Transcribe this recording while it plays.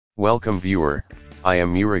Welcome viewer, I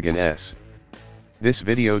am Murugan S. This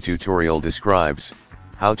video tutorial describes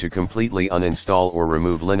how to completely uninstall or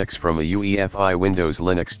remove Linux from a UEFI Windows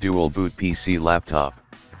Linux dual boot PC laptop.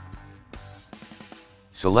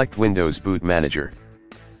 Select Windows Boot Manager.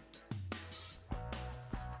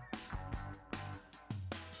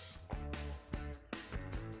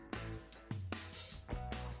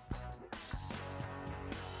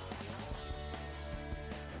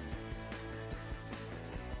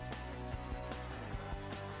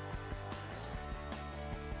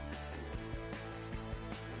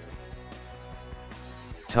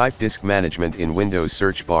 Type Disk Management in Windows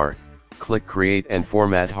search bar, click Create and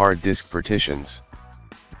format hard disk partitions.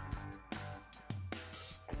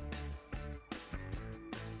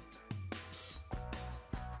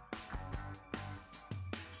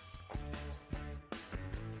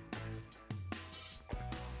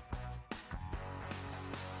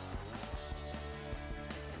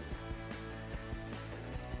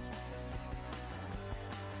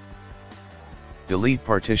 Delete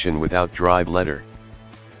partition without drive letter.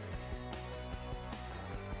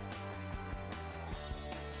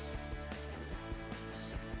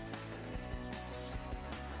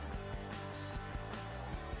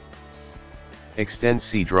 Extend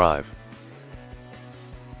C drive.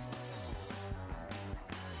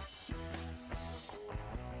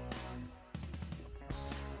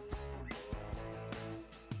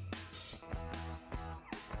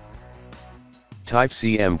 Type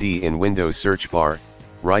CMD in Windows search bar,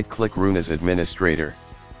 right-click Run as administrator.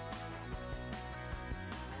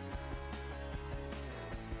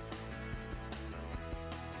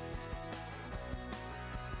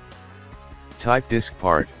 Type disk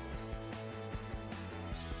part.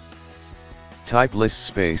 Type list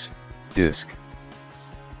space, disk.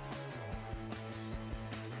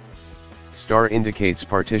 Star indicates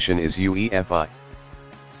partition is UEFI.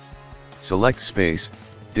 Select space,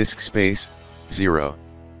 disk space, 0.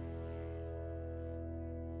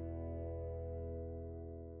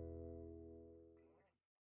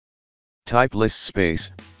 Type list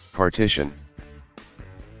space, partition.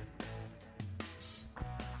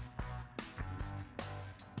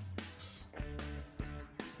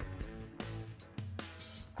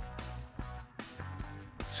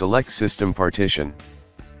 Select System Partition.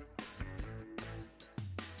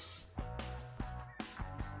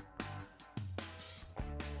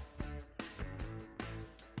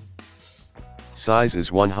 Size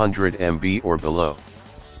is 100 MB or below.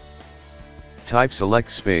 Type select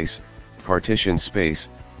space, partition space,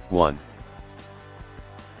 1.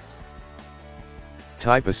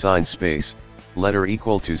 Type assign space, letter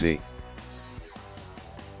equal to Z.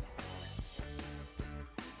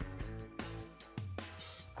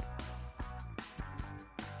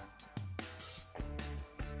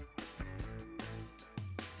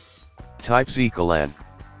 Type zcolon.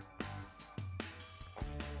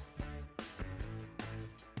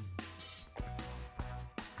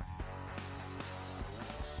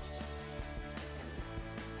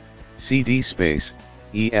 CD space,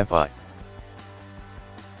 EFI.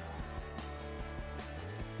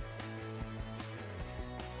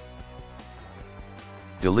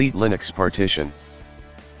 Delete Linux partition.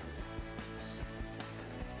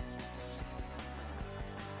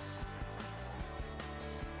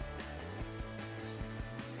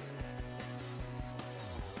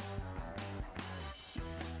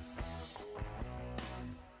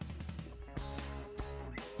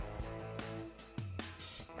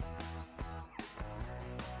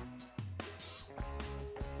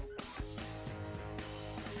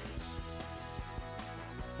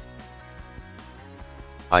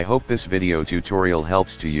 I hope this video tutorial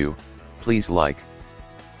helps to you. Please like,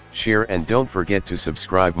 share and don't forget to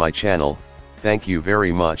subscribe my channel. Thank you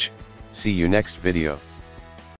very much. See you next video.